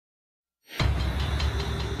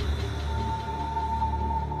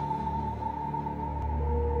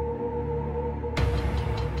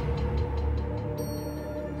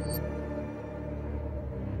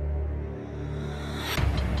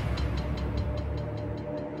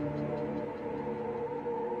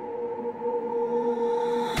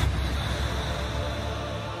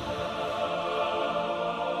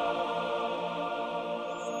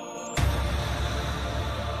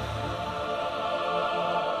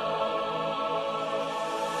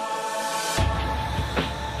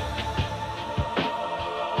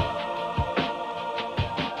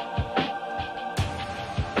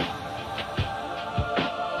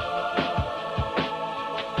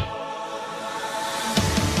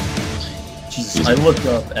Jesus, I look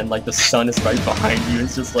up and like the sun is right behind you.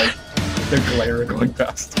 It's just like the glare going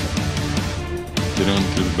past. Get on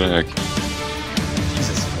to the back.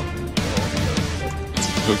 Jesus. It's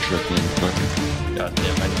a tow truck, motherfucker. God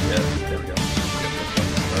damn, I need to get. There we go.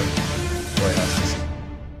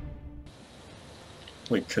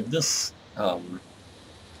 Wait, could this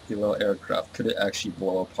little aircraft, could it actually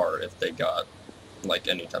blow apart if they got like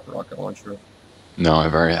any type of rocket launcher? No,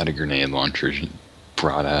 I've already had a grenade launcher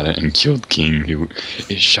brought at it and killed King, who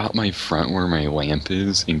it shot my front where my lamp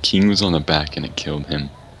is, and King was on the back and it killed him.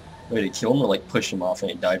 Wait, it killed him or like pushed him off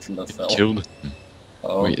and he died from the fell? Killed him.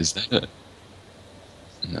 Oh. Wait, is that a...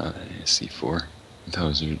 No, that ain't a C4. I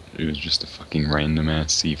thought it was just a fucking random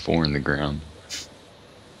ass C4 in the ground.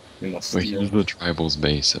 Wait, here's the tribal's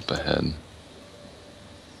base up ahead.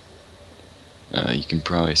 You can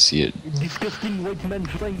probably see it. Disgusting white man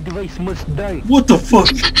flying device must die. What the fuck?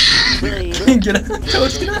 Can't get out.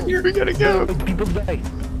 Toast, get out here. We gotta go. People die.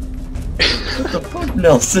 What the fuck,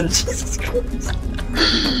 Nelson? Jesus Christ.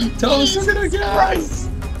 Toast, we're gonna die.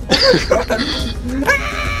 Oh my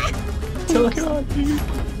god. Oh god, dude.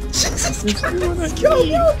 Jesus Christ. Go, go,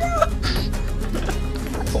 go.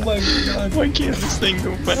 Oh my god. Why can't this thing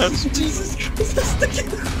go fast? Jesus Christ, this thing.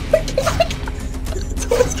 Oh my god.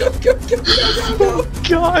 Let's go, go, go, go, go, go. Oh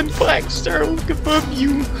god, Blackstar, look above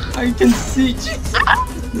you! I can see. Jesus.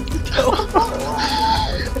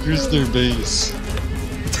 Here's their base.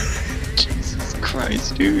 Jesus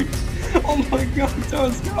Christ, dude. Oh my god,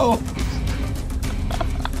 let's go.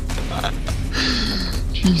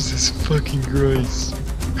 Jesus fucking Christ.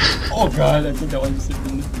 Oh god, I think I want to sit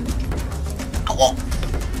in the freak.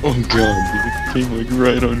 Oh god, dude, it came like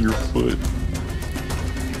right on your foot.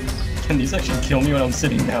 Can these actually kill me when I'm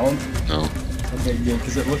sitting down? No. Okay, good,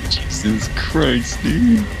 because it looks. Jesus Christ,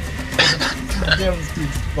 dude. Damn, this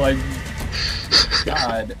dude's like.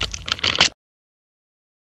 God.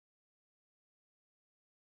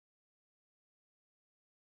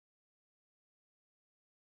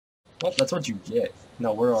 Well, that's what you get.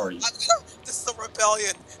 Now, where are you? This is a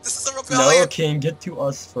rebellion! This is a rebellion! No, King, get to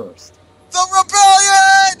us first. The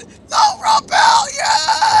rebellion! The rebellion!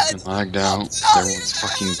 I'm lagged out. Everyone's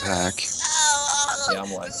fucking pack. Yeah,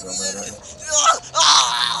 I'm lagged so bad right now.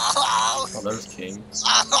 Oh, there's King.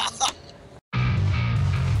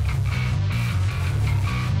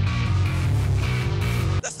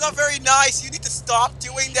 That's not very nice. You need to stop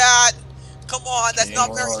doing that. Come on, that's King, not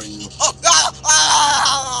where very. are you?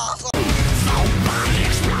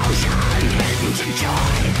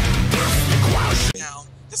 Down.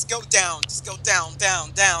 Just go down. Just go down,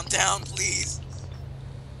 down, down, down, please.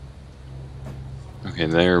 Okay,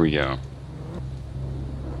 there we go.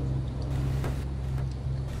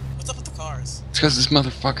 What's up with the cars? It's because this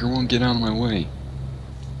motherfucker won't get out of my way.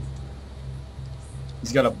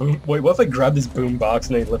 He's got a boom. Wait, what if I grab this boom box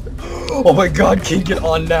and I lift it? Oh my god, King, get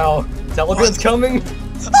on now. Taliban's coming.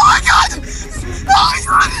 Oh my god! Oh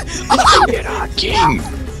my god! Get on, King!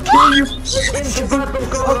 King, you.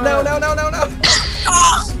 Oh, no, no, no, no, no.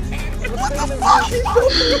 What the fuck?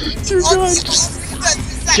 Dear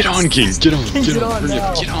God. Get on, King! Get on! King, get on Hurry now.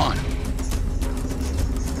 up! Get on!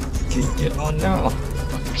 King, get on now.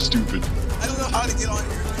 Fuck, you're stupid. I don't know how to get on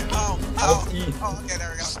here. Oh, oh, oh, okay,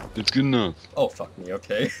 there we go. It's good enough. Oh, fuck me,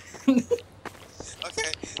 okay.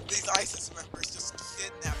 Okay, these ISIS members just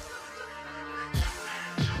kidnapped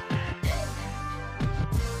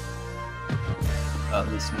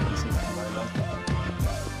This one isn't right now.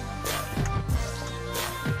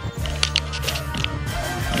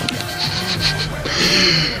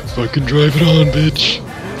 Fucking drive it on, bitch!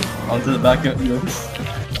 Onto the back of you.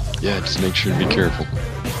 Yeah, just make sure to be careful.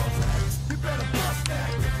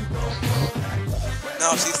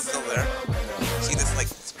 No, she's still there. She just like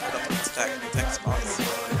split up with tech spots.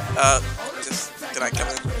 Just can I come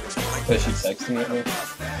in or something? Is she texting at me?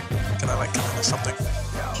 Can I like come in or something?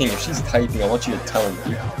 King, if she's typing, I want you to tell me.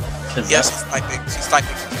 Yeah, she's typing. She's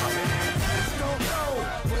typing.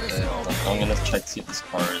 I'm gonna check to see if this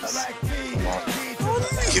car is unlocked.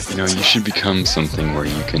 You know, you should become something where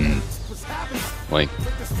you can, like,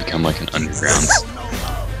 become like an underground.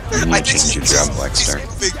 You need to change your job, Blackstar.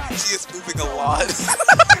 She is moving a lot.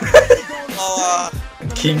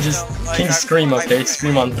 King, just King, scream, okay?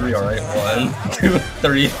 Scream on 3, alright? 1, 2,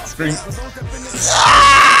 3, scream.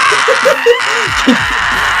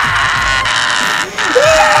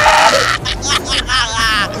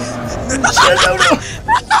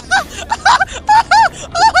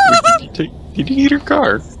 Did you eat her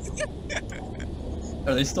car?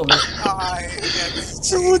 Are they still there?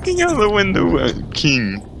 They're looking out the window at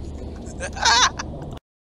King.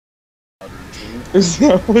 Is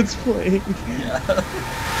that what's playing? Yeah.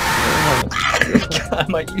 God,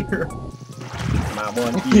 my ear. My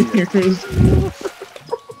one ear.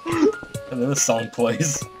 And then the song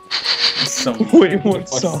plays. Wait, what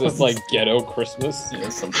What's song? this, like, ghetto Christmas? Yeah,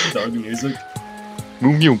 some thug music.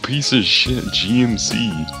 Move your piece of shit, GMC.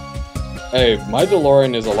 Hey, my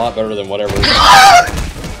DeLorean is a lot better than whatever.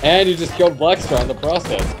 And you just killed Blackstar in the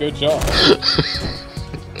process. Good job.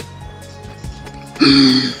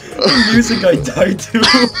 The music I died to.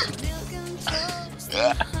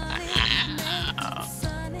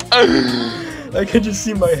 I can just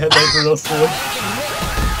see my head like real slow.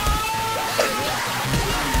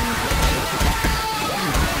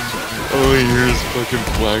 All I hear is fucking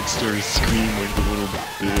Blackstar scream like a little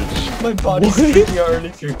bitch. My body's sticking out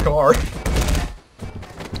underneath your car. Hey,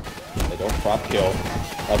 don't prop kill.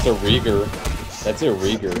 That's a Rieger. That's a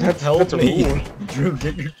Rieger. Help a me. rule. Drew,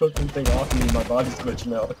 get your fucking thing off me. My body's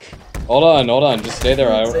glitching out. Hold on. Just stay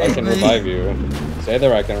there. I Save can me. revive you. Stay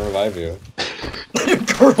there. I can revive you.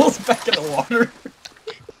 Girl's back in the water.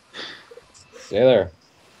 Stay there.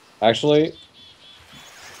 Actually,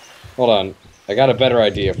 hold on. I got a better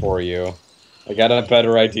idea for you.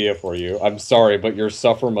 I'm sorry, but your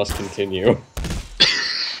suffer must continue.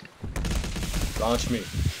 Launch me.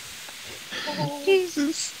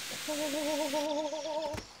 Jesus.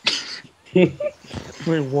 Wait,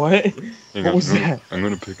 what? What was that? I'm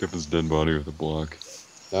gonna pick up his dead body with a block.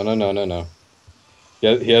 No.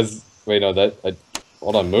 He has. Wait, no.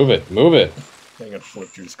 Hold on. Move it. I'm gonna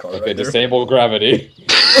flip Drew's car Okay, right there. disable gravity.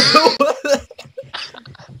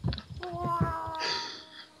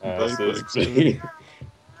 SSB.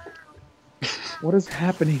 What is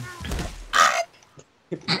happening?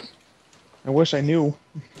 I wish I knew.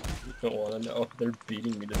 You don't wanna know. They're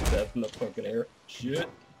beating me to death in the fucking air. Shit.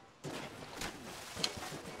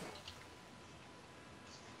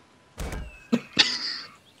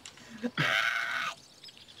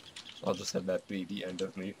 I'll just have that be the end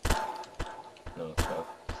of me. No, no.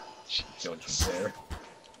 Don't you dare.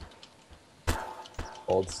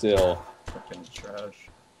 Hold still. Fucking trash.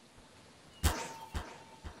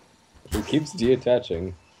 It keeps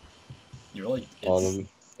deattaching. You really, On him.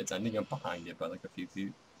 it's ending up behind it by like a few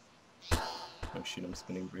feet. Oh shit, I'm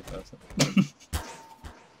spinning pretty fast.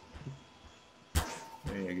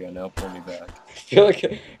 There you go, now pull me back. I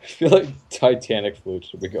feel like Titanic Flute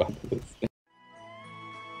should we go after this.